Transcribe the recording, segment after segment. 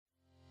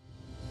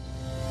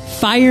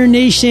Fire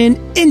Nation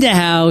in the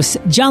house.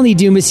 John Lee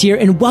Dumas here,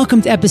 and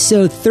welcome to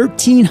episode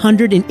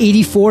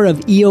 1384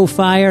 of EO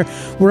Fire,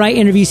 where I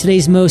interview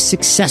today's most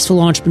successful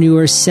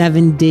entrepreneurs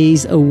 7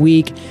 days a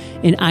week.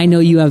 And I know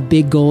you have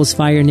big goals,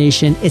 Fire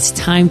Nation. It's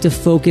time to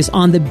focus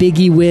on the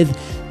biggie with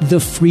the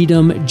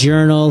Freedom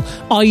Journal.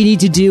 All you need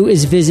to do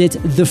is visit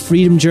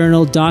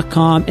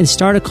thefreedomjournal.com and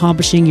start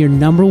accomplishing your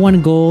number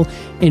one goal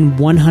in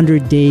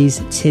 100 days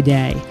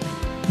today.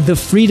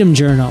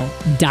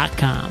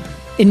 thefreedomjournal.com.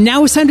 And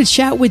now it's time to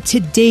chat with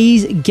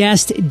today's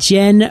guest,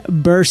 Jen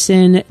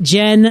Berson.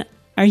 Jen,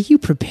 are you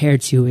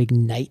prepared to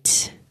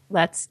ignite?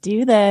 Let's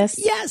do this.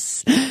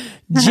 Yes.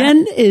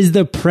 Jen is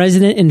the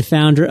president and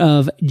founder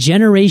of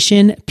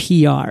Jeneration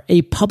PR,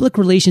 a public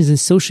relations and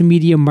social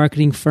media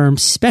marketing firm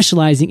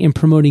specializing in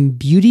promoting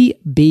beauty,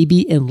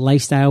 baby, and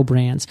lifestyle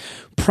brands.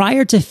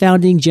 Prior to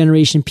founding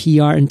Jeneration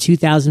PR in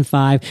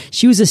 2005,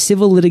 she was a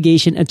civil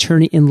litigation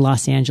attorney in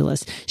Los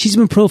Angeles. She's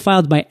been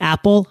profiled by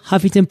Apple,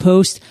 Huffington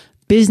Post,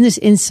 Business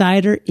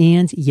Insider,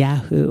 and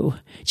Yahoo.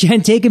 Jen,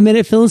 take a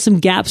minute, fill in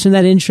some gaps from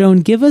that intro,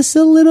 and give us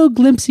a little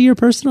glimpse of your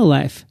personal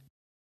life.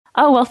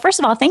 Oh, well, first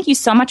of all, thank you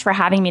so much for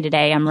having me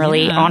today. I'm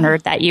really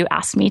honored that you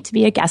asked me to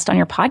be a guest on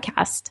your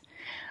podcast.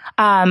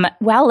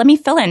 Well, let me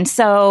fill in.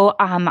 So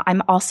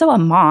I'm also a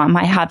mom.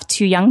 I have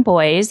 2 young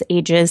boys,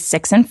 ages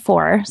 6 and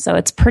 4. So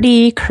it's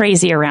pretty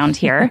crazy around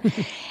here.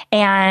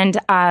 And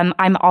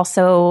I'm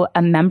also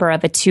a member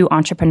of a 2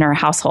 entrepreneur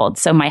household.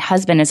 So my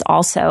husband is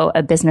also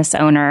a business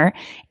owner,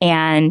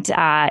 and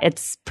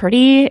it's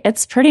pretty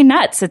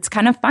nuts. It's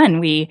kind of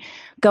fun. We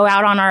go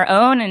out on our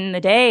own in the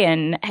day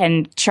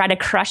and try to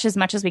crush as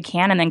much as we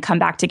can, and then come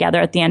back together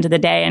at the end of the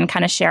day and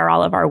kind of share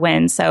all of our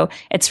wins. So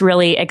it's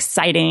really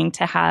exciting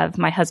to have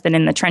my husband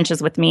in the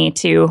trenches with me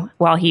too,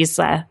 while he's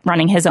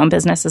running his own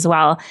business as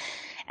well.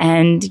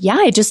 And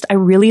yeah, I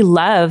really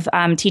love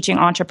teaching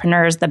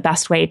entrepreneurs the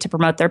best way to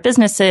promote their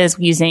businesses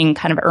using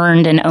kind of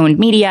earned and owned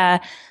media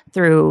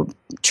through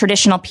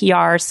traditional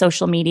PR,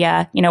 social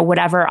media,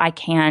 whatever I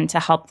can to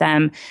help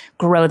them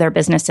grow their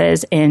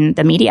businesses in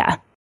the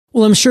media.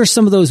 Well, I'm sure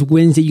some of those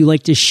wins that you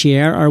like to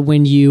share are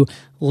when you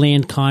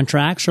land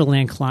contracts or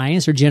land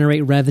clients or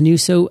generate revenue.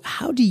 So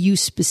how do you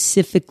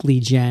specifically,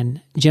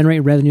 Jen,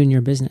 generate revenue in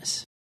your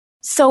business?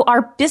 So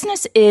our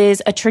business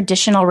is a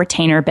traditional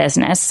retainer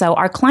business. So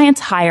our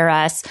clients hire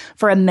us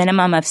for a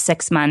minimum of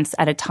 6 months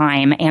at a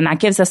time. And that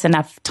gives us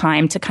enough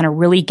time to kind of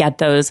really get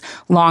those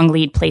long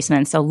lead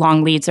placements. So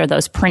long leads are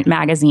those print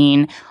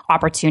magazine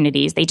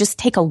opportunities. They just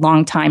take a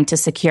long time to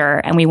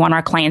secure. And we want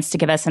our clients to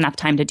give us enough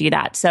time to do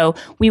that. So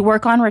we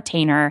work on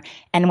retainer.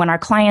 And when our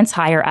clients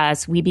hire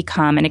us, we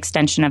become an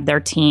extension of their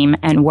team.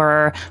 And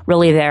we're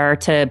really there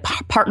to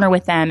partner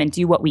with them and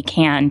do what we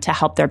can to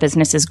help their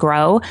businesses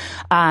grow.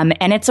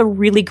 And it's a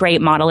really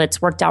great model.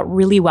 It's worked out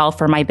really well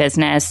for my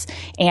business.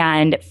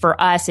 And for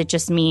us, it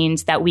just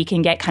means that we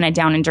can get kind of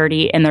down and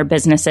dirty in their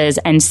businesses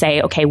and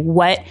say, okay,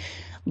 what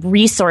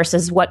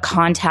resources, what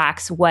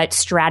contacts, what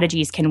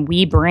strategies can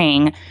we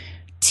bring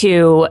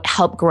to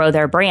help grow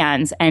their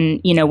brands? And,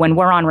 when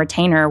we're on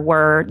retainer,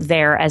 we're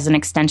there as an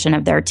extension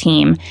of their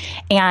team.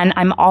 And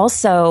I'm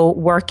also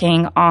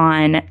working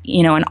on,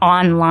 an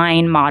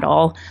online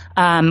model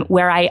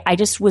where I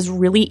just was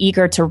really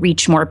eager to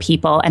reach more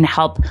people and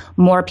help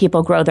more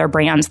people grow their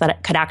brands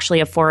that could actually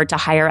afford to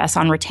hire us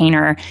on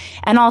retainer.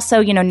 And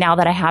also, now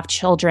that I have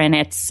children,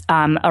 it's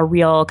a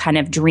real kind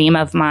of dream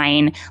of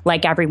mine,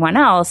 like everyone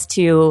else,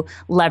 to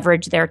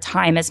leverage their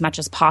time as much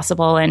as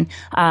possible. And,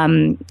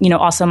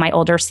 also my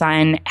older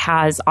son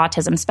has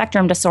autism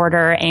spectrum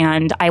disorder,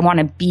 and I want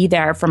to be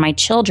there for my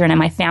children and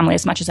my family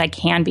as much as I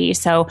can be.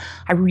 So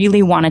I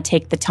really want to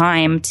take the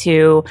time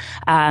to,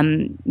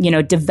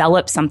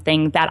 develop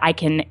something that I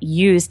can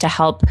use to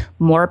help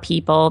more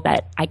people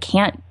that I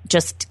can't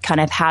just kind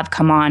of have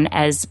come on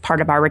as part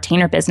of our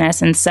retainer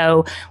business. And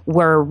so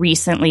we're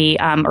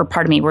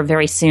we're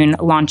very soon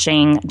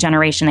launching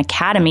Jeneration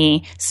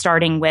Academy,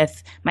 starting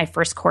with my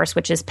first course,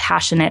 which is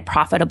Passionate,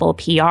 Profitable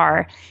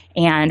PR.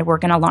 And we're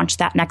going to launch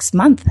that next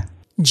month.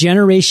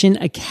 Jeneration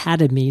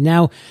Academy.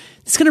 Now,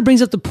 this kind of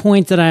brings up the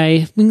point that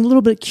I've been a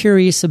little bit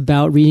curious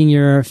about reading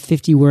your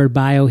 50-word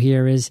bio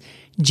here is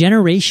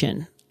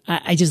Jeneration.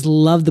 I just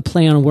love the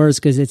play on words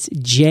because it's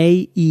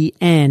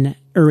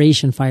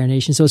Jeneration, Fire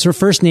Nation. So it's her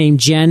first name,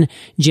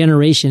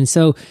 Jeneration.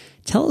 So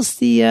tell us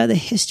the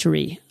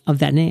history of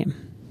that name.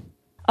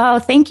 Oh,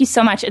 thank you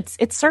so much.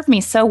 It served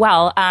me so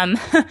well. When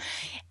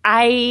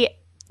I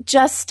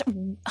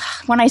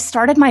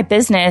started my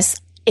business,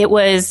 it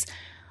was,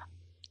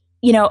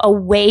 a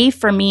way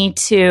for me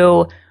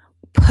to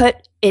put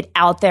it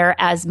out there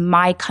as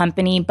my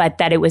company, but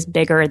that it was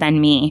bigger than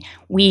me.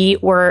 We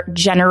were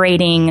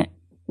generating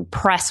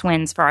press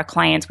wins for our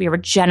clients. We were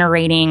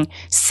generating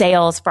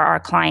sales for our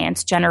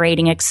clients,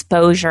 generating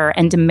exposure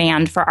and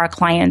demand for our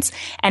clients.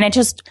 And it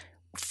just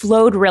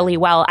flowed really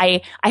well.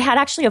 I had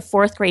actually a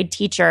 4th grade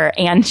teacher,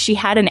 and she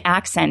had an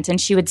accent, and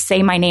she would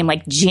say my name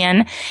like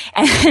Jen,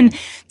 and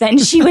then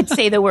she would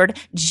say the word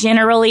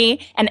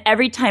generally. And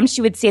every time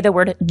she would say the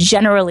word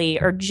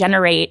generally or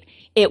generate,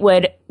 it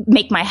would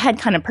make my head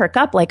kind of perk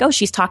up like, oh,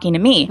 she's talking to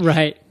me.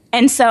 Right.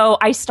 And so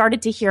I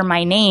started to hear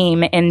my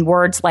name in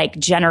words like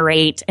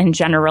generate and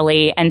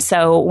generally. And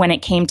so when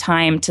it came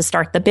time to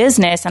start the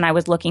business and I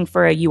was looking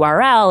for a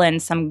URL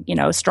and some,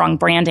 strong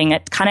branding,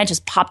 it kind of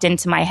just popped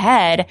into my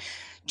head,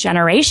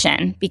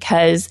 generation,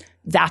 because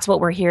that's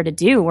what we're here to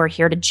do. We're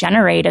here to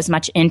generate as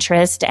much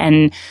interest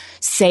and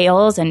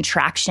sales and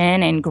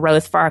traction and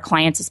growth for our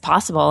clients as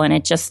possible. And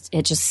it just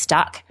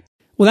stuck.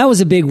 Well, that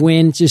was a big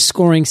win, just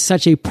scoring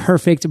such a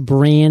perfect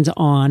brand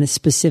on a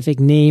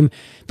specific name.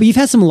 But you've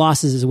had some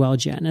losses as well,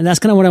 Jen. And that's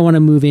kind of what I want to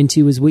move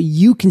into is what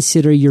you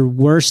consider your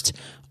worst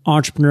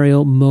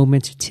entrepreneurial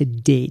moment to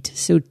date.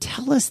 So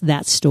tell us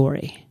that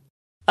story.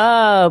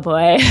 Oh,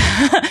 boy.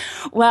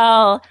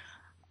 Well,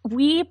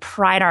 we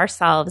pride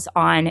ourselves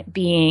on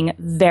being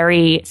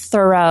very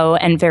thorough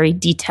and very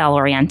detail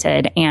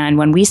oriented. And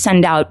when we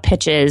send out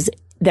pitches,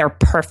 they're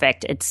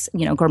perfect. It's,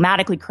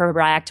 grammatically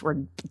correct. We're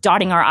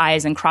dotting our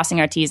I's and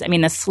crossing our T's. I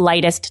mean, the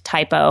slightest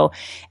typo,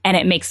 and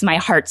it makes my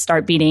heart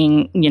start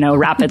beating,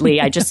 rapidly.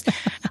 I just,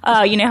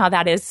 you know how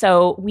that is.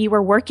 So we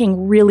were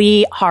working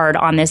really hard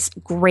on this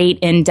great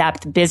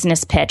in-depth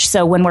business pitch.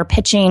 So when we're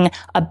pitching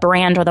a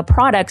brand or the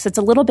products, it's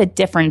a little bit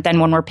different than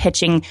when we're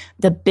pitching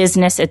the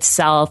business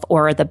itself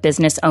or the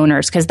business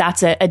owners, because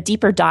that's a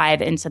deeper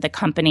dive into the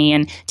company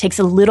and takes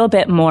a little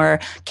bit more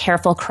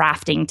careful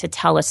crafting to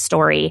tell a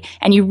story.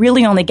 And you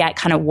really only get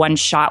kind of one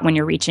shot when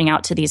you're reaching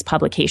out to these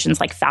publications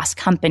like Fast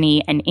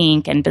Company and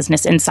Inc. and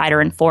Business Insider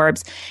and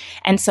Forbes.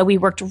 And so we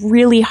worked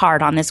really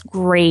hard on this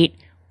great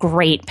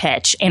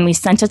pitch. And we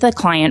sent it to the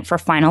client for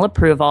final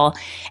approval.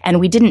 And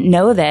we didn't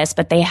know this,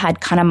 but they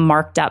had kind of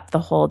marked up the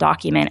whole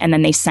document. And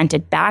then they sent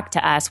it back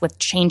to us with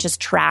changes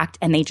tracked.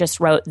 And they just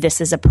wrote,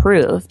 "This is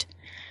approved."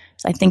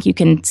 So I think you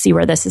can see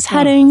where this is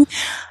heading.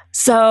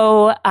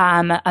 So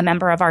a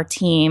member of our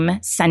team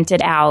sent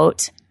it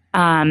out.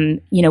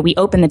 We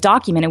opened the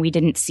document and we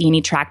didn't see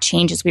any track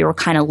changes. We were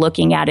kind of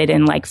looking at it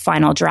in like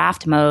final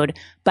draft mode,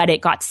 but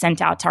it got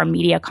sent out to our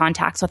media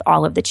contacts with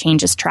all of the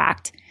changes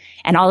tracked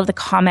and all of the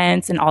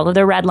comments and all of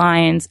the red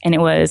lines. And it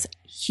was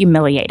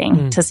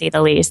humiliating to say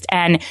the least.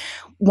 And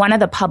one of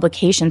the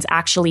publications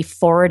actually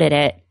forwarded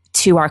it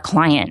to our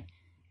client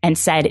and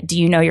said, "Do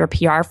you know your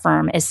PR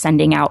firm is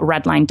sending out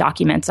red line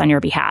documents on your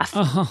behalf?"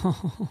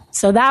 Oh.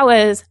 So that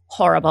was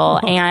horrible.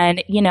 Oh.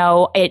 And,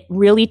 it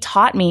really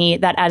taught me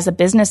that as a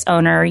business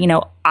owner,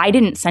 I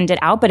didn't send it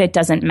out, but it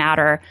doesn't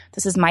matter.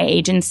 This is my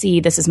agency.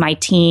 This is my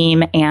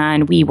team.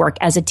 And we work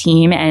as a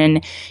team.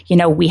 And,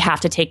 I have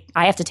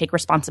to take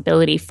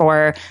responsibility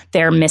for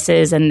their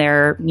misses and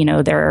their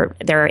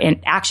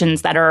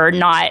actions that are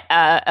not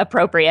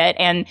appropriate.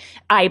 And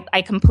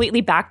I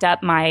completely backed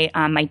up my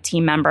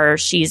team member.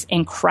 She's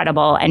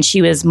incredible. And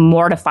she was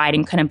mortified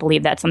and couldn't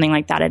believe that something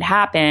like that had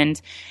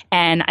happened.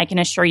 And I can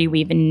assure you,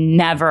 we've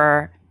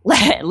never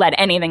let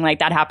anything like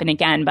that happen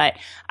again. But,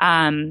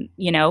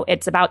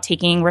 it's about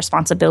taking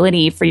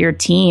responsibility for your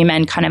team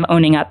and kind of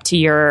owning up to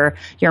your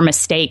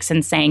mistakes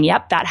and saying,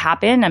 "Yep, that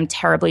happened. I'm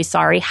terribly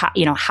sorry.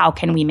 How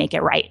can we make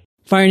it right?"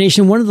 Fire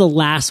Nation, one of the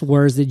last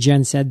words that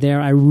Jen said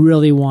there, I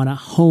really want to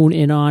hone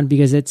in on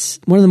because it's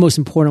one of the most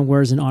important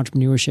words in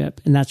entrepreneurship,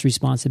 and that's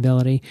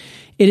responsibility.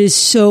 It is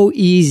so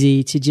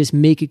easy to just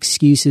make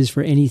excuses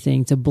for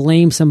anything, to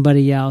blame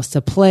somebody else,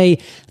 to play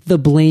the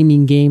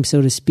blaming game, so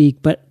to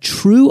speak. But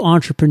true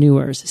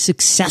entrepreneurs,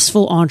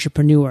 successful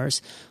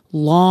entrepreneurs,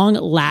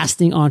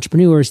 long-lasting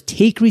entrepreneurs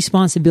take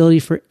responsibility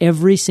for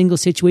every single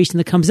situation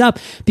that comes up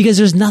because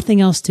there's nothing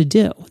else to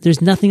do.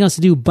 There's nothing else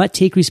to do but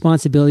take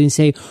responsibility and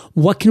say,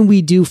 what can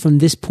we do from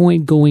this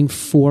point going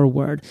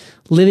forward?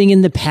 Living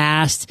in the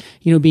past,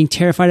 being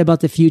terrified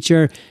about the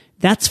future,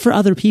 that's for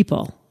other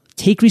people.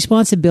 Take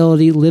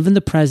responsibility, live in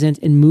the present,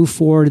 and move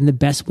forward in the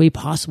best way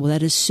possible.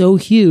 That is so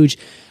huge.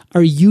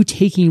 Are you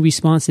taking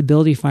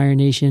responsibility, Fire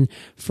Nation,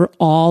 for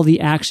all the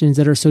actions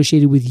that are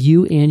associated with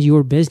you and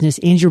your business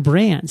and your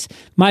brands?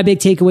 My big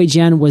takeaway,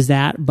 Jen, was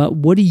that. But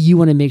what do you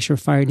want to make sure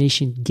Fire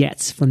Nation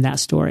gets from that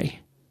story?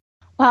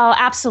 Well,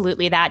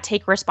 absolutely that.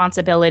 Take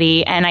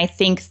responsibility. And I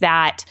think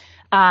that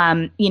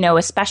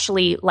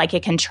especially like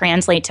it can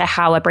translate to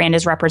how a brand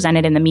is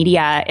represented in the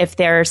media. If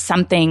there's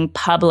something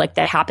public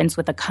that happens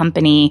with a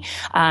company,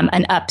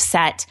 an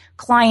upset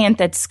client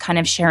that's kind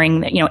of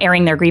sharing,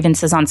 airing their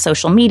grievances on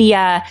social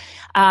media,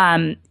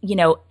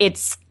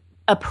 it's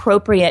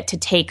appropriate to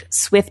take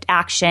swift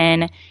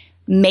action,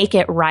 make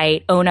it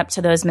right, own up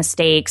to those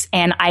mistakes.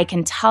 And I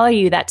can tell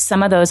you that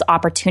some of those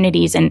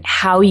opportunities and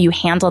how you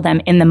handle them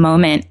in the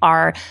moment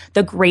are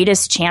the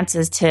greatest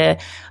chances to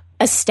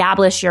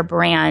establish your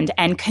brand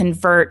and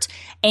convert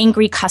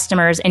angry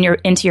customers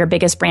into your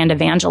biggest brand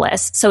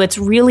evangelists. So it's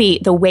really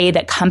the way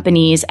that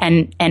companies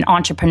and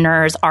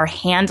entrepreneurs are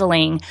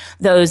handling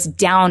those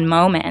down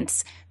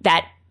moments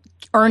that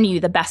earn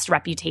you the best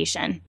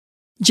reputation.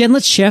 Jen,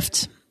 let's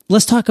shift.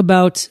 Let's talk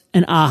about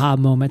an aha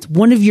moment,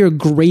 one of your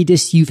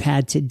greatest you've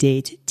had to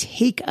date.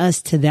 Take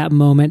us to that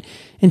moment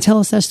and tell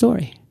us that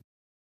story.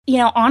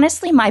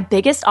 Honestly, my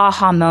biggest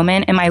aha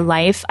moment in my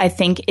life, I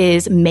think,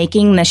 is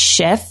making the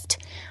shift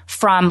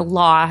from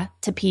law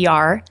to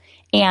PR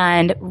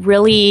and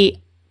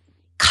really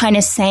kind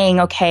of saying,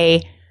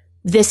 okay,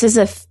 this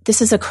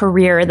is a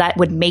career that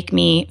would make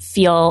me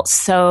feel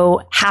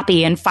so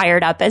happy and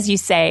fired up, as you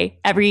say,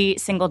 every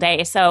single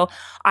day. So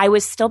I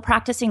was still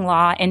practicing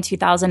law in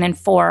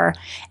 2004,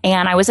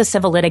 and I was a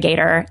civil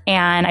litigator,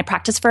 and I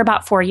practiced for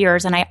about 4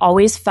 years. And I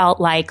always felt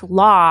like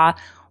law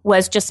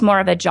was just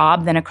more of a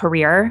job than a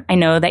career. I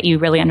know that you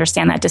really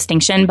understand that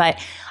distinction, but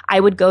I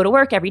would go to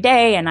work every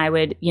day and I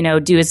would,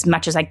 do as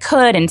much as I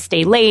could and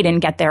stay late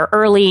and get there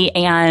early.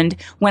 And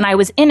when I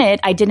was in it,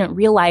 I didn't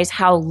realize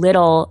how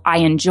little I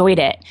enjoyed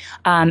it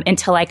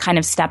until I kind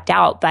of stepped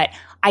out. But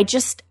I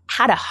just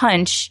had a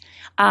hunch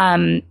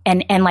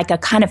and like a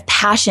kind of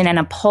passion and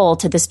a pull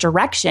to this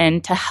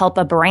direction to help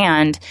a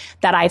brand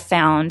that I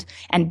found,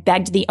 and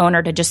begged the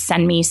owner to just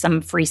send me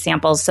some free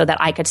samples so that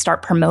I could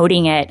start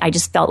promoting it. I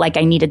just felt like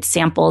I needed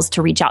samples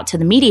to reach out to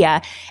the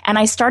media. And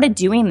I started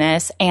doing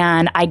this,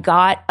 and I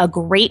got a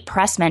great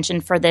press mention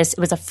for this. It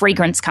was a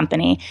fragrance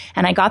company,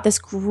 and I got this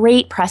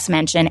great press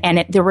mention,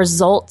 and the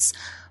results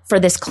for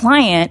this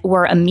client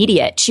were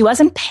immediate. She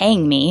wasn't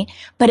paying me,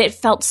 but it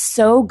felt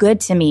so good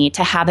to me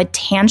to have a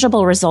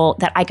tangible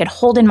result that I could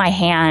hold in my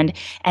hand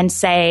and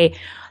say,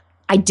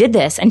 I did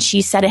this. And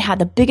she said it had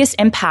the biggest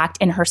impact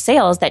in her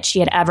sales that she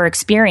had ever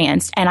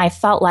experienced. And I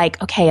felt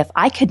like, okay, if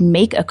I could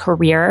make a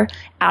career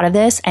out of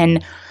this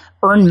and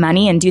earn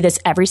money and do this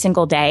every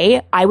single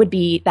day, I would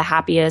be the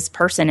happiest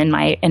person in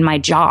my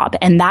job.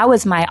 And that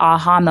was my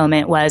aha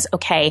moment, was,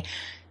 okay,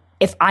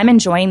 if I'm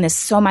enjoying this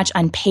so much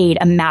unpaid,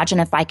 imagine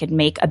if I could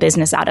make a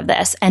business out of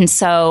this. And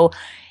so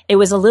it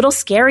was a little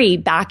scary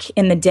back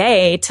in the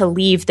day to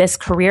leave this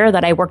career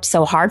that I worked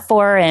so hard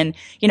for, and,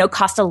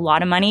 cost a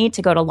lot of money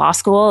to go to law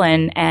school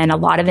and a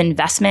lot of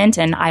investment.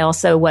 And I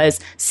also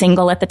was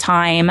single at the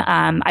time.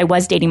 I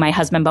was dating my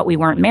husband, but we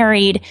weren't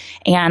married.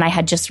 And I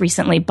had just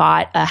recently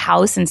bought a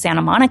house in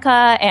Santa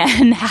Monica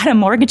and had a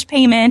mortgage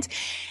payment.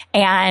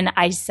 And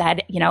I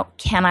said,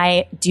 can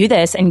I do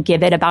this and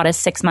give it about a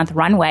 6-month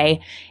runway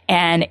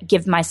and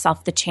give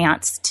myself the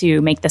chance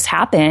to make this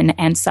happen?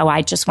 And so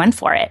I just went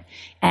for it.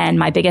 And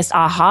my biggest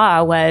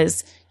aha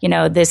was,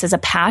 this is a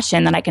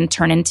passion that I can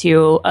turn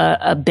into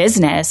a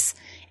business,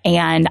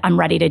 and I'm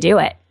ready to do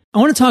it. I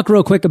want to talk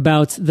real quick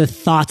about the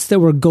thoughts that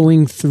were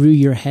going through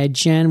your head,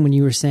 Jen, when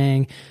you were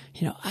saying,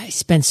 I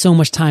spent so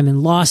much time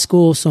in law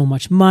school, so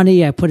much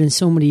money. I put in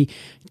so many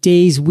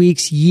days,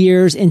 weeks,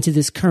 years into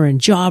this current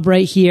job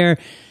right here.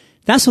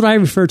 That's what I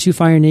refer to,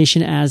 Fire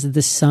Nation, as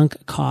the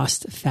sunk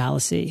cost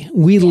fallacy.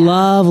 We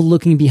love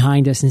looking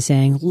behind us and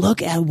saying,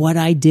 look at what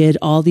I did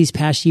all these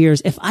past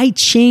years. If I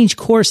change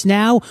course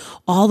now,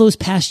 all those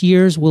past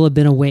years will have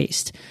been a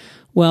waste.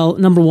 Well,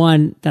 number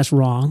one, that's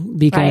wrong,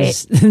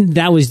 because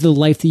that was the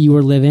life that you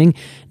were living.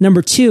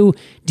 Number two,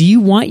 do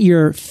you want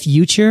your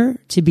future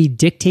to be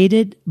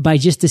dictated by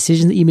just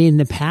decisions that you made in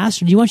the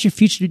past? Or do you want your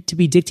future to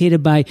be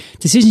dictated by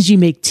decisions you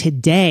make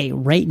today,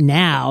 right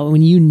now,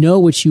 when you know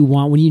what you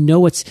want, when you know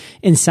what's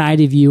inside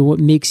of you, what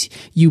makes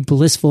you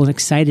blissful and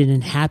excited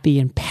and happy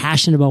and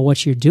passionate about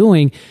what you're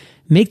doing?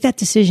 Make that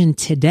decision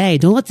today.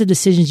 Don't let the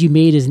decisions you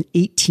made as an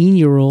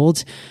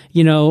 18-year-old,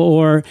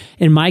 or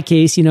in my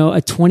case, a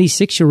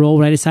 26-year-old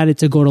when I decided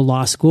to go to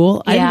law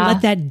school. I didn't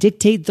let that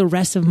dictate the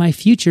rest of my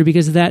future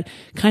because of that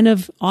kind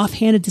of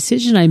offhanded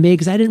decision I made,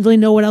 because I didn't really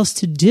know what else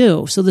to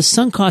do. So the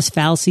sunk cost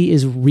fallacy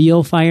is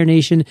real, Fire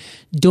Nation.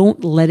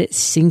 Don't let it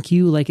sink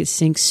you like it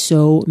sinks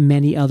so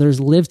many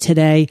others. Live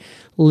today,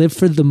 live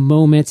for the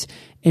moment,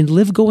 and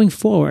live going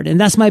forward. And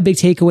that's my big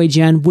takeaway,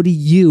 Jen. What do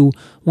you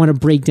want to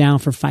break down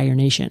for Fire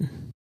Nation?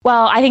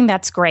 Well, I think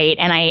that's great.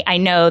 And I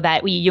know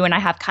that you and I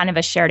have kind of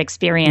a shared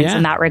experience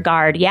in that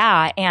regard.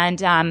 Yeah.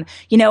 And,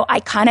 I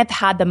kind of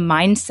had the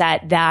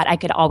mindset that I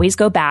could always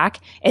go back.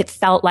 It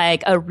felt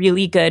like a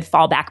really good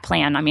fallback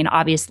plan. I mean,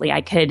 obviously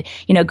I could,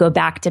 go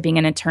back to being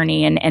an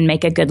attorney and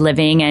make a good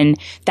living. And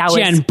that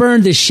Jen,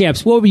 burn the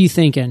ships. What were you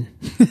thinking?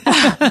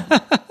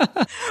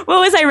 What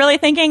was I really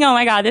thinking? Oh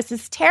my God, this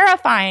is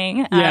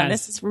terrifying.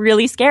 This is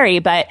really scary.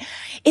 But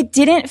it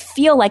didn't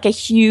feel like a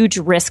huge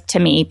risk to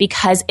me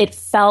because it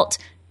felt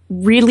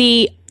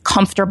really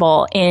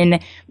comfortable in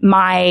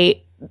my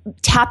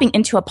tapping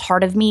into a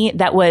part of me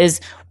that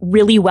was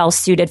really well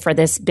suited for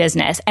this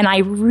business. And I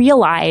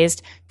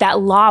realized that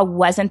law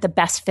wasn't the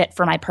best fit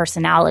for my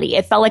personality.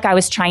 It felt like I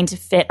was trying to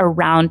fit a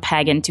round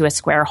peg into a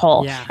square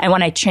hole. Yeah. And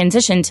when I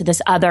transitioned to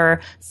this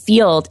other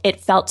field, it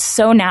felt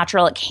so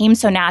natural. It came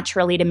so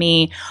naturally to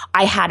me.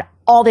 I had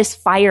all this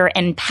fire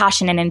and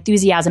passion and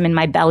enthusiasm in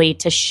my belly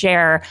to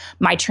share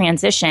my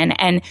transition.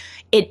 And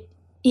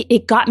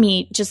it got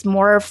me just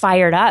more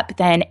fired up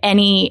than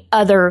any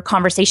other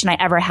conversation I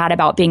ever had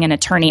about being an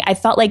attorney. I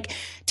felt like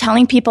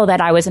telling people that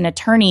I was an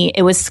attorney,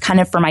 it was kind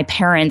of for my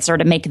parents or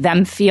to make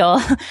them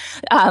feel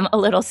a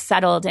little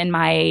settled in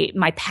my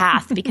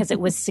path because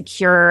it was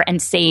secure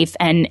and safe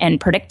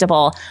and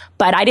predictable.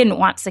 But I didn't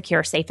want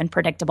secure, safe, and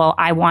predictable.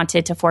 I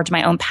wanted to forge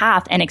my own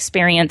path and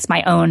experience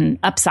my own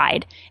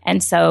upside.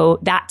 And so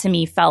that to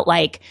me felt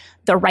like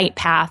the right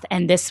path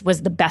and this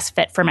was the best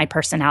fit for my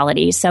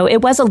personality. So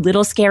it was a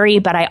little scary,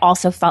 but I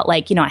also felt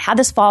like, I had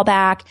this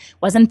fallback,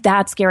 wasn't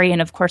that scary.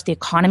 And of course, the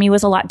economy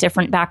was a lot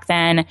different back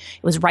then. It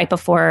was right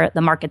before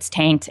the markets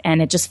tanked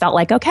and it just felt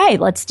like, okay,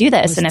 let's do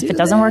this. And if it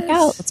doesn't work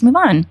out, let's move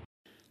on.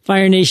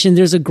 Fire Nation,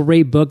 there's a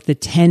great book, The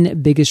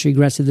 10 Biggest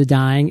Regrets of the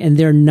Dying. And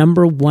their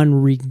number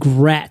one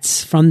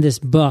regrets from this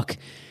book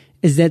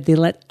is that they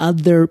let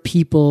other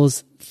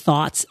people's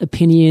thoughts,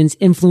 opinions,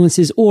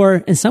 influences, or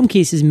in some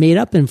cases made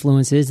up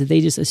influences that they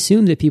just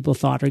assumed that people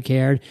thought or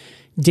cared,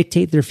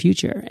 dictate their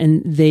future.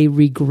 And they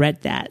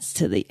regret that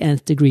to the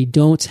nth degree.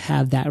 Don't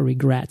have that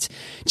regret.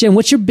 Jen,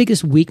 what's your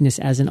biggest weakness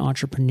as an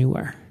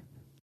entrepreneur?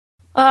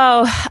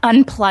 Oh,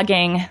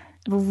 unplugging.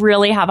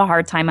 Really have a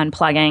hard time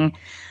unplugging.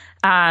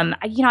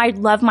 I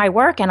love my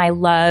work and I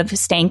love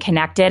staying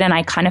connected. And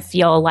I kind of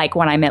feel like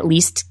when I'm at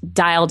least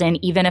dialed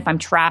in, even if I'm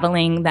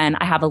traveling, then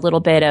I have a little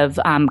bit of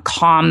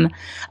calm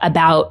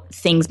about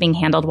things being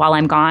handled while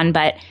I'm gone.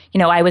 But,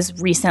 I was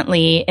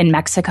recently in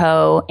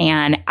Mexico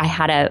and I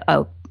had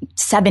a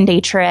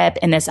 7-day trip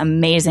in this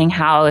amazing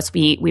house.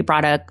 We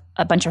brought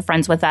a bunch of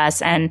friends with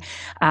us and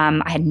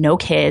I had no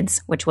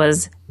kids, which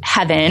was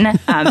heaven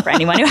for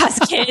anyone who has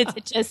kids.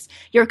 It just,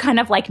 you're kind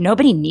of like,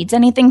 nobody needs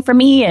anything from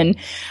me and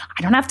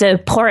I don't have to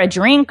pour a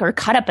drink or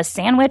cut up a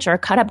sandwich or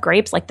cut up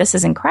grapes. Like, this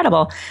is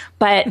incredible.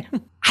 But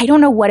I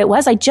don't know what it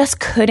was. I just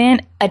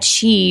couldn't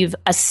achieve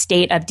a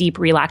state of deep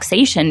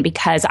relaxation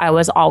because I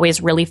was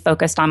always really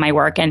focused on my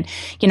work. And,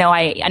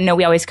 I know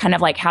we always kind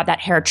of like have that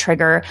hair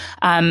trigger,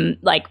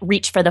 like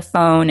reach for the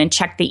phone and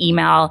check the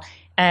email.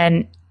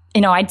 And,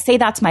 I'd say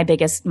that's my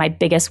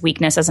biggest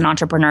weakness as an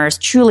entrepreneur is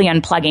truly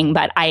unplugging,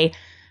 but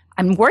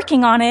I'm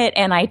working on it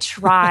and I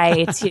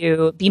try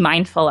to be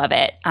mindful of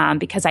it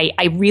because I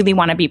really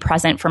want to be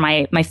present for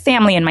my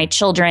family and my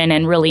children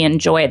and really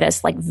enjoy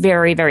this like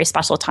very, very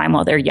special time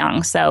while they're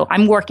young. So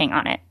I'm working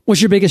on it.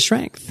 What's your biggest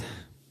strength?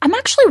 I'm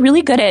actually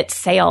really good at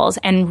sales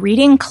and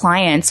reading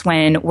clients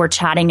when we're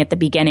chatting at the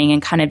beginning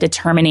and kind of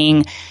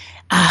determining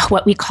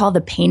what we call the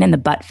pain in the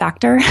butt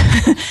factor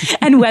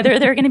and whether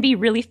they're going to be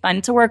really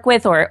fun to work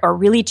with or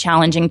really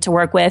challenging to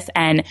work with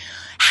and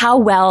how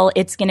well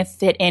it's going to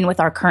fit in with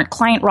our current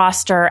client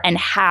roster and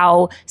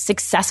how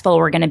successful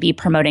we're going to be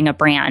promoting a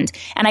brand.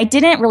 And I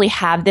didn't really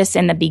have this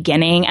in the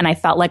beginning and I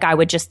felt like I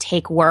would just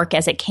take work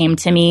as it came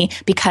to me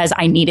because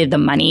I needed the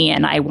money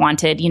and I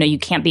wanted, you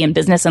can't be in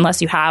business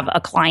unless you have a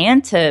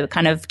client to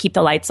kind of keep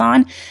the lights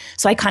on.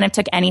 So I kind of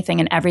took anything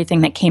and everything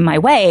that came my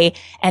way.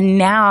 And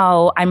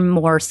now I'm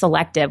more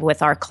selective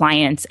with our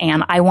clients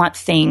and I want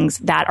things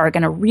that are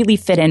going to really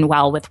fit in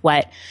well with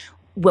what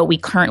we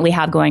currently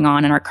have going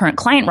on in our current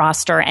client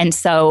roster. And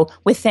so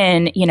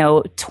within,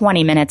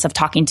 20 minutes of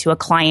talking to a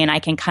client, I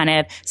can kind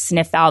of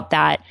sniff out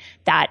that,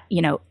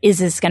 is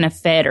this going to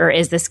fit or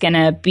is this going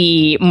to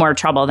be more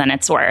trouble than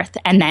it's worth?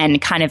 And then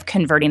kind of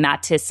converting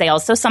that to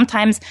sales. So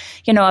sometimes,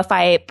 if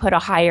I put a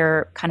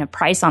higher kind of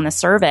price on the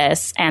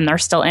service and they're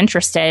still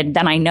interested,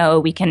 then I know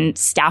we can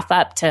staff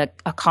up to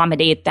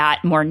accommodate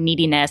that more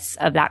neediness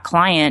of that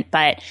client.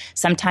 But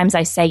sometimes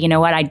I say,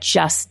 I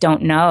just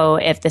don't know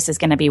if this is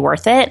going to be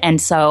worth it. And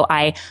so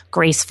I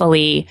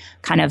gracefully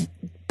kind of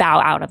bow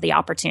out of the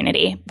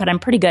opportunity. But I'm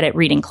pretty good at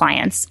reading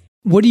clients.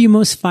 What are you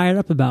most fired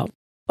up about?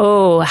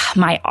 Oh,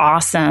 my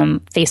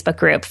awesome Facebook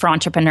group for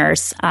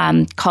entrepreneurs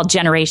called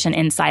Generation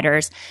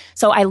Insiders.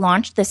 So I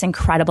launched this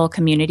incredible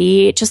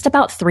community just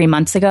about 3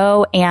 months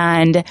ago,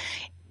 and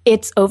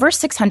it's over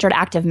 600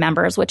 active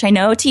members, which I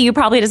know to you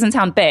probably doesn't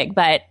sound big,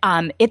 but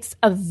it's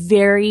a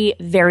very,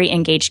 very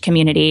engaged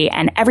community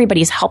and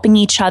everybody's helping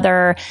each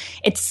other.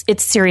 It's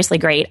seriously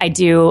great. I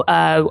do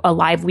a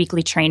live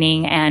weekly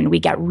training and we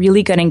get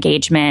really good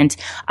engagement.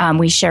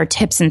 We share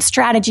tips and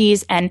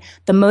strategies. And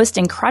the most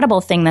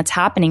incredible thing that's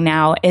happening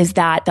now is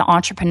that the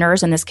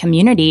entrepreneurs in this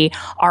community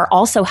are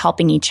also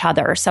helping each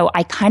other. So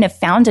I kind of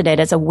founded it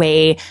as a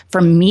way for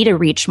me to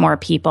reach more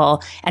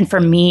people and for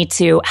me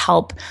to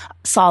help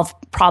solve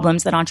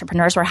problems that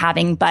entrepreneurs were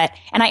having.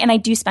 And I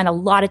do spend a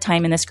lot of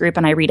time in this group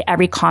and I read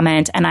every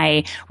comment and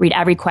I read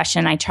every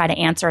question. I try to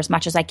answer as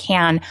much as I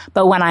can.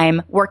 But when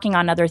I'm working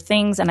on other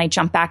things and I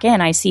jump back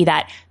in, I see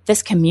that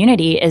this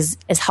community is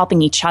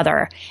helping each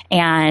other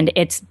and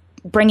it's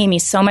bringing me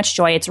so much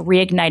joy. It's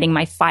reigniting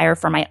my fire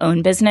for my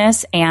own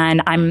business.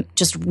 And I'm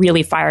just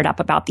really fired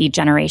up about the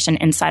Generation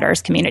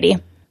Insiders community.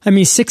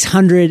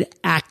 600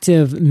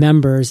 active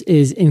members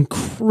is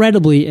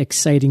incredibly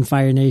exciting,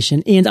 Fire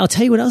Nation. And I'll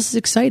tell you what else is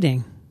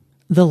exciting.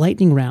 The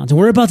lightning rounds. And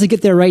we're about to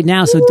get there right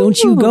now, so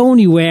don't you go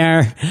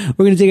anywhere.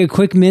 We're going to take a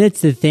quick minute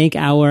to thank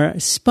our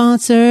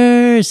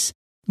sponsors.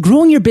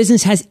 Growing your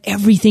business has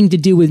everything to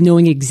do with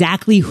knowing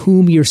exactly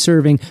whom you're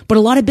serving, but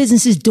a lot of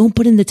businesses don't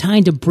put in the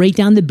time to break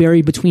down the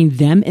barrier between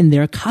them and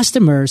their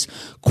customers.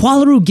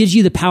 Qualaroo gives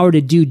you the power to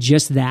do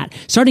just that.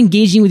 Start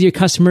engaging with your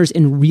customers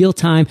in real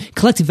time,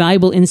 collect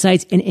valuable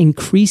insights, and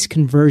increase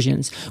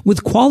conversions.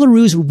 With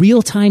Qualaroo's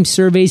real-time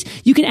surveys,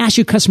 you can ask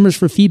your customers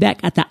for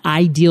feedback at the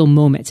ideal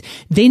moment.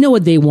 They know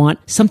what they want.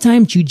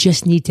 Sometimes you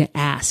just need to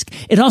ask.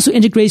 It also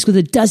integrates with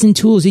a dozen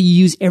tools that you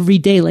use every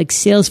day, like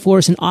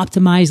Salesforce and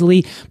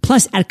Optimizely.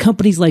 Plus, at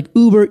companies like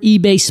Uber,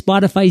 eBay,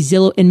 Spotify,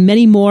 Zillow, and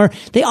many more,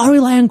 they all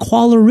rely on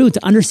Qualaroo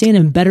to understand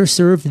and better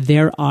serve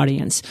their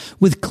audience.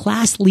 With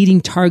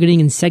class-leading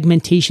targeting and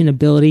segmentation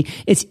ability,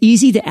 it's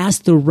easy to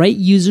ask the right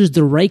users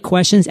the right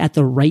questions at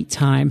the right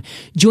time.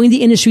 Join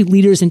the industry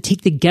leaders and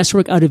take the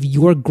guesswork out of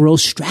your growth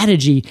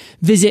strategy.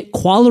 Visit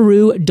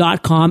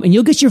Qualaroo.com and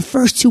you'll get your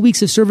first 2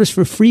 weeks of service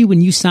for free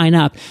when you sign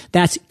up.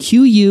 That's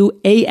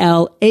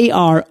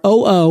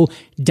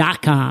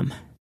QUALAROO.com.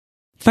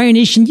 Fire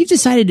Nation, you've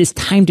decided it's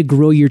time to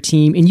grow your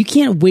team and you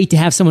can't wait to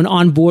have someone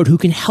on board who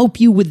can help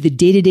you with the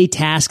day-to-day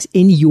tasks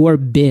in your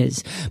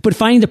biz. But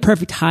finding the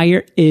perfect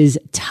hire is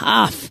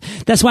tough.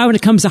 That's why when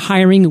it comes to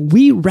hiring,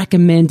 we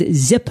recommend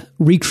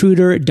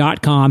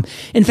ZipRecruiter.com.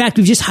 In fact,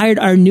 we've just hired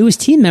our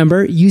newest team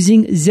member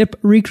using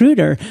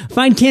ZipRecruiter.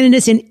 Find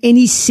candidates in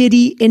any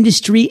city,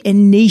 industry,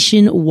 and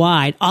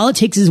nationwide. All it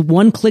takes is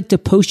one click to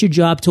post your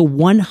job to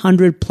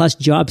 100 plus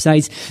job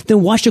sites.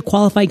 Then watch the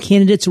qualified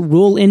candidates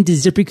roll into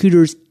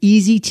ZipRecruiter's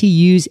easy to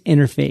use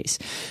interface.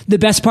 The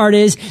best part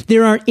is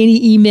there aren't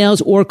any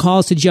emails or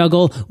calls to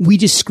juggle. We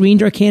just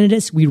screened our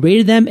candidates, we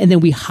rated them, and then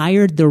we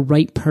hired the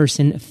right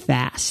person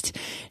fast.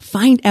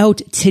 Find out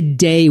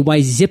today why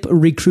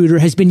ZipRecruiter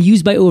has been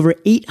used by over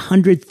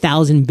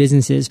 800,000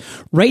 businesses.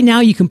 Right now,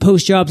 you can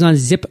post jobs on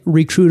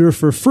ZipRecruiter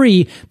for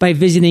free by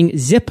visiting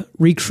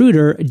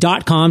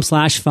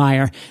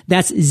ZipRecruiter.com/fire.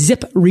 That's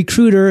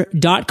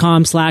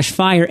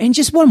ZipRecruiter.com/fire. And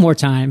just one more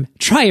time,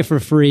 try it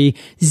for free.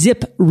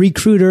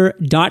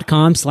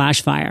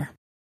 ZipRecruiter.com/fire.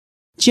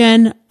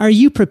 Jen, are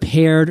you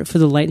prepared for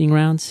the lightning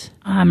rounds?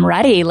 I'm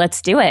ready.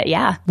 Let's do it.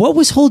 Yeah. What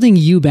was holding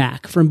you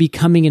back from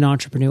becoming an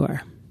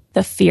entrepreneur?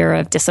 The fear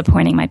of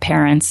disappointing my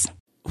parents.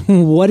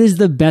 What is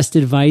the best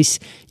advice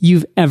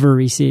you've ever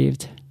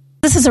received?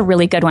 This is a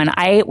really good one.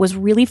 I was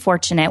really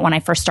fortunate when I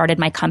first started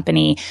my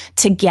company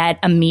to get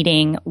a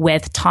meeting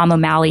with Tom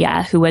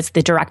O'Malia, who was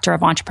the director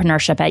of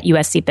entrepreneurship at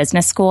USC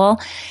Business School.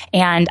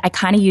 And I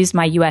kind of used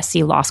my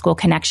USC law school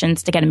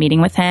connections to get a meeting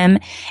with him.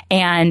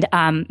 And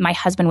my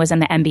husband was in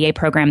the MBA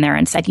program there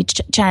and said,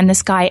 Jen,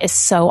 this guy is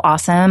so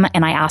awesome.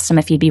 And I asked him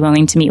if he'd be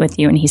willing to meet with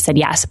you. And he said,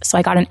 yes. So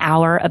I got an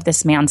hour of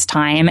this man's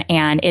time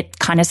and it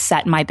kind of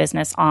set my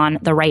business on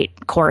the right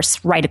course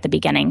right at the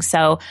beginning.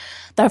 So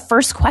the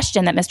first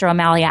question that Mr.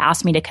 O'Malia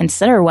asked me to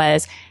consider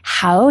was,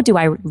 how do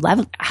I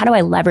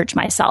leverage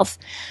myself?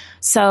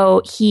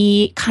 So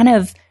he kind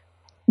of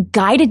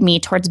guided me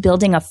towards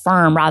building a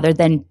firm rather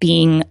than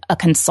being a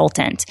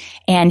consultant.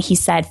 And he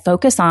said,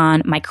 focus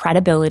on my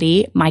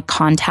credibility, my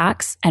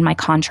contacts, and my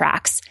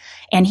contracts.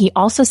 And he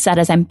also said,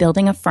 as I'm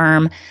building a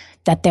firm,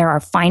 that there are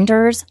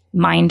finders,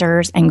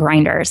 minders, and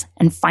grinders.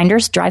 And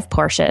finders drive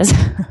Porsches,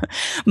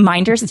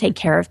 minders take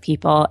care of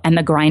people, and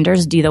the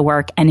grinders do the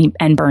work and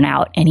burn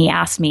out. And he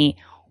asked me,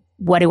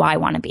 what do I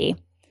want to be?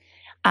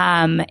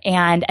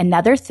 And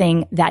another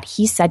thing that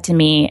he said to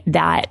me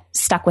that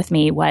stuck with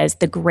me was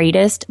the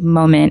greatest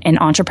moment in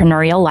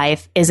entrepreneurial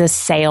life is a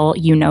sale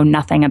you know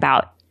nothing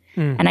about.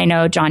 And I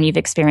know, John, you've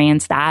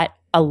experienced that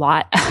a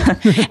lot.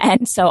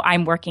 And so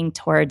I'm working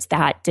towards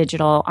that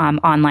digital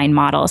online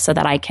model so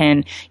that I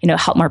can,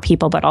 help more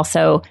people, but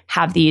also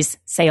have these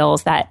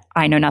sales that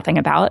I know nothing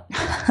about.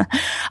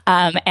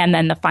 And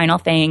then the final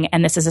thing,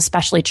 and this is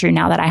especially true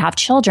now that I have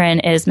children,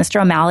 is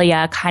Mr.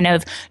 O'Malia kind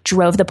of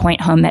drove the point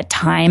home that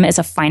time is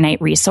a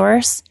finite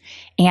resource.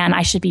 And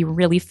I should be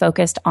really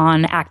focused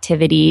on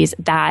activities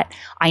that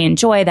I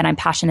enjoy, that I'm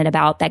passionate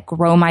about, that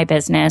grow my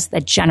business,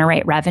 that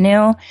generate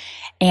revenue,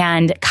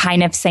 and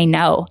kind of say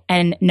no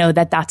and know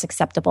that that's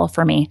acceptable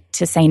for me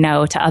to say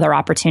no to other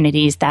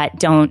opportunities that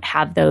don't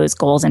have those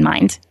goals in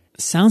mind.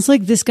 Sounds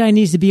like this guy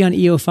needs to be on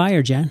EO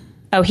Fire, Jen.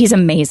 Oh, he's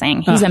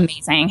amazing. He's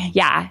amazing.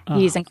 Yeah,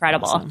 he's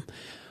incredible. Awesome.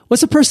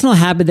 What's a personal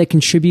habit that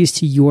contributes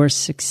to your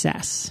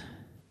success?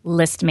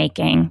 List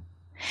making.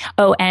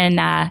 Oh, and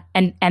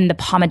the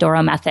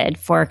Pomodoro method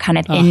for kind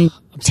of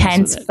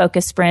intense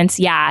focus sprints.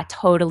 Yeah,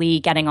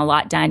 totally getting a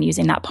lot done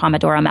using that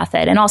Pomodoro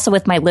method. And also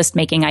with my list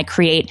making, I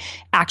create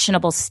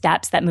actionable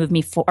steps that move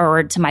me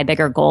forward to my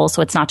bigger goals.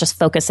 So it's not just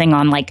focusing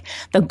on like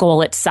the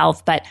goal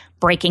itself, but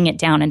breaking it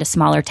down into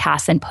smaller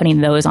tasks and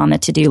putting those on the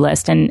to-do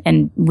list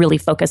and really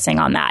focusing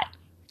on that.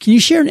 Can you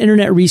share an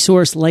internet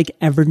resource like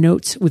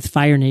Evernote with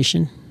Fire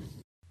Nation?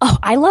 Oh,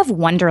 I love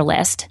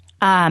Wunderlist.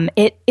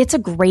 It's a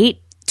great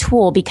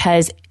tool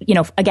because,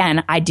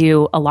 again, I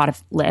do a lot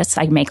of lists.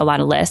 I make a lot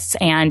of lists,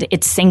 and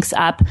it syncs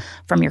up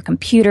from your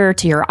computer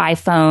to your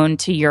iPhone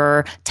to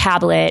your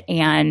tablet.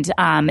 And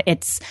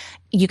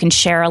you can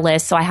share a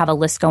list. So I have a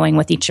list going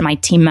with each of my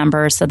team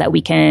members so that we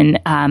can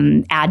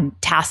add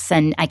tasks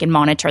and I can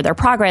monitor their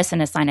progress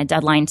and assign a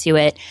deadline to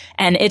it.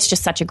 And it's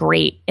just it's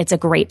a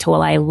great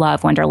tool. I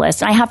love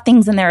Wunderlist. And I have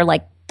things in there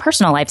like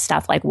personal life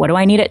stuff, like what do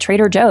I need at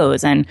Trader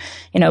Joe's, and,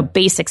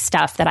 basic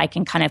stuff that I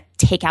can kind of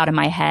take out of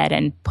my head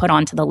and put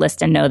onto the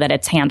list and know that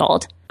it's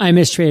handled. I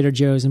miss Trader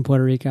Joe's in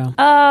Puerto Rico.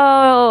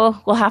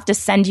 Oh, we'll have to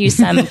send you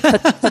some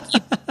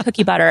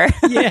cookie butter.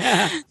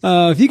 Yeah.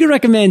 If you could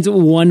recommend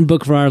one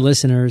book for our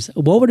listeners,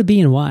 what would it be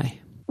and why?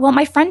 Well,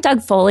 my friend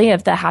Doug Foley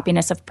of the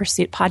Happiness of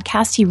Pursuit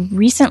podcast, he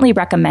recently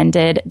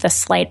recommended The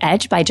Slight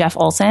Edge by Jeff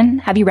Olson.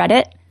 Have you read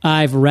it?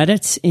 I've read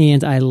it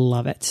and I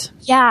love it.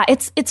 Yeah,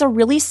 it's a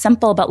really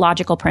simple but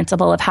logical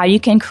principle of how you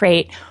can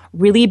create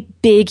really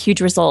big,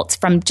 huge results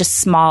from just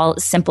small,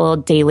 simple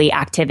daily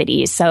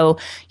activities. So,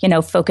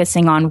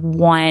 focusing on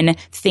one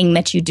thing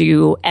that you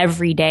do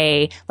every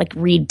day, like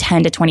read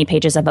 10 to 20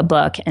 pages of a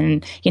book.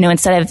 And,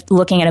 instead of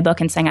looking at a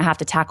book and saying, I have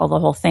to tackle the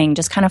whole thing,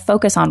 just kind of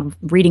focus on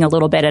reading a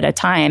little bit at a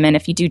time. And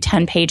if you do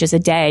 10 pages a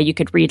day, you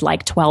could read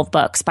like 12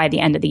 books by the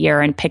end of the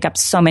year and pick up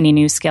so many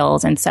new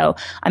skills. And so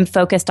I'm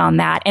focused on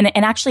that. And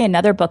actually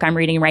another book I'm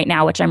reading right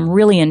now, which I'm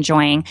really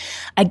enjoying.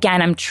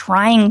 Again, I'm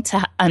trying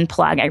to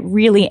unplug. I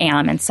really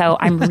am. And so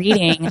I'm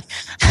reading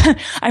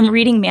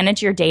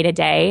Manage Your Day to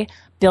Day,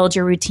 Build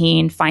Your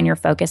Routine, Find Your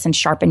Focus, and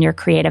Sharpen Your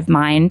Creative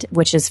Mind,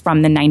 which is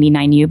from the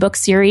 99U book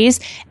series.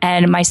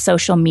 And my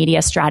social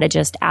media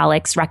strategist,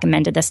 Alex,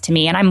 recommended this to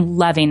me. And I'm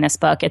loving this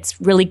book. It's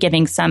really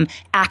giving some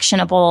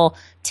actionable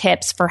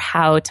tips for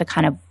how to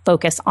kind of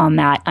focus on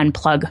that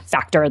unplug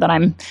factor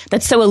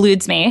that so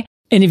eludes me.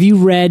 And have you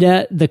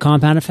read The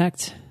Compound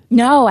Effect?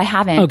 No, I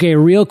haven't. Okay,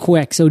 real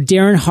quick. So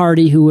Darren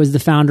Hardy, who was the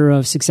founder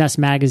of Success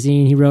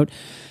Magazine, he wrote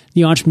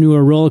The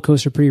Entrepreneur Roller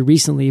Coaster pretty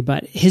recently,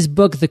 but his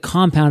book, The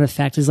Compound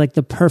Effect, is like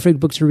the perfect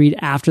book to read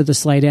after The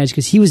Slight Edge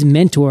because he was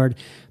mentored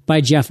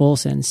by Jeff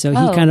Olson. So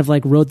he kind of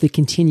like wrote the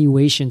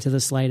continuation to The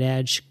Slight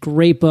Edge.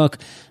 Great book,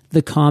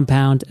 The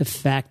Compound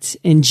Effect.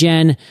 And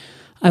Jen,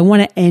 I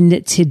want to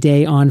end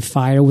today on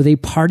fire with a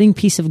parting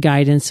piece of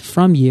guidance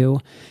from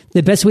you,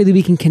 the best way that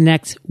we can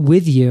connect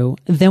with you,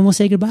 and then we'll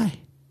say goodbye.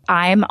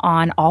 I'm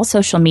on all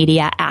social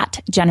media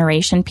at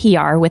Generation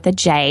PR with a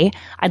J.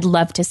 I'd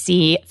love to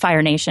see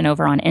Fire Nation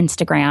over on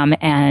Instagram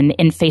and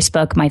in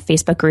Facebook. My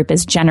Facebook group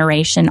is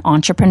Generation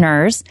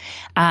Entrepreneurs.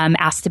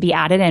 Ask to be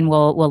added and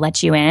we'll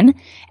let you in.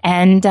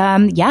 And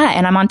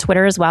and I'm on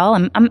Twitter as well.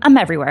 I'm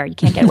everywhere. You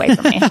can't get away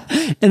from me.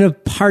 And a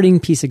parting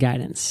piece of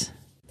guidance.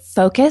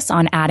 Focus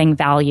on adding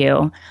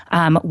value.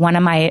 One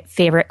of my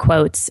favorite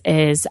quotes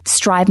is,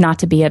 strive not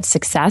to be of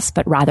success,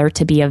 but rather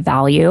to be of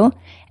value.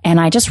 And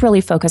I just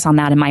really focus on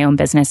that in my own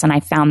business. And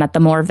I found that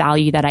the more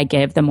value that I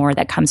give, the more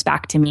that comes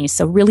back to me.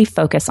 So really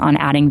focus on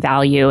adding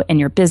value in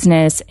your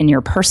business, in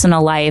your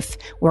personal life,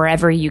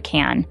 wherever you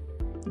can.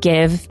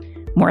 Give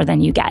more than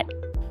you get.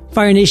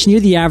 Fire Nation, you're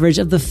the average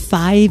of the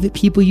 5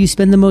 people you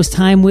spend the most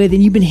time with,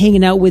 and you've been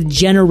hanging out with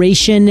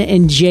Generation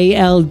and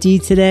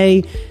JLD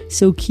today.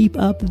 So keep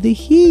up the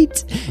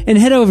heat and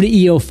head over to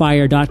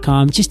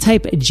eofire.com. Just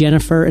type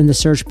Jennifer in the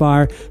search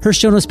bar. Her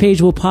show notes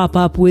page will pop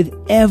up with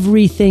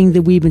everything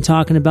that we've been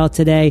talking about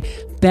today.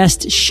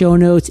 Best show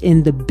notes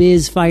in the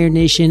biz, Fire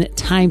Nation,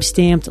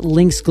 time-stamped,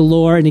 links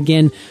galore. And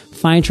again,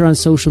 find her on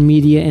social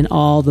media and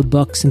all the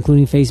books,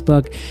 including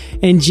Facebook.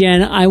 And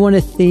Jen, I want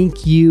to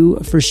thank you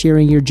for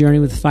sharing your journey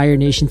with Fire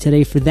Nation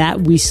today. For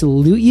that, we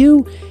salute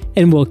you,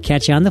 and we'll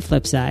catch you on the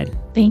flip side.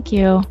 Thank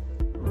you.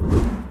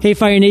 Hey,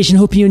 Fire Nation.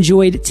 Hope you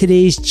enjoyed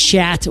today's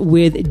chat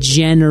with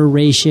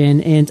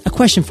Generation. And a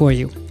question for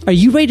you. Are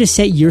you ready to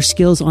set your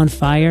skills on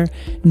fire?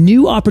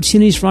 New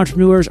opportunities for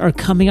entrepreneurs are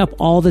coming up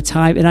all the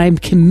time, and I'm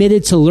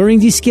committed to learning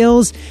these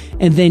skills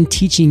and then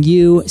teaching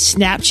you.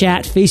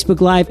 Snapchat, Facebook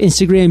Live,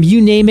 Instagram,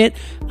 you name it.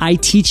 I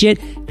teach it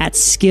at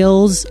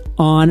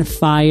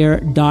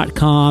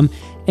skillsonfire.com.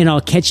 And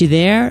I'll catch you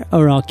there,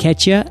 or I'll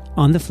catch you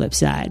on the flip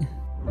side.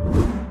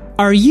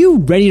 Are you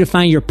ready to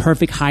find your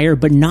perfect hire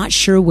but not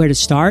sure where to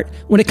start?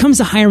 When it comes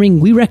to hiring,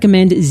 we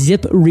recommend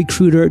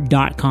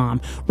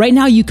ZipRecruiter.com. Right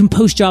now, you can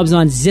post jobs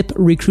on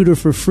ZipRecruiter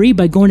for free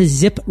by going to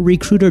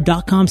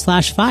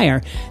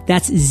ZipRecruiter.com/fire.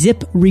 That's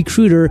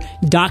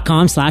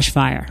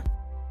ZipRecruiter.com/fire.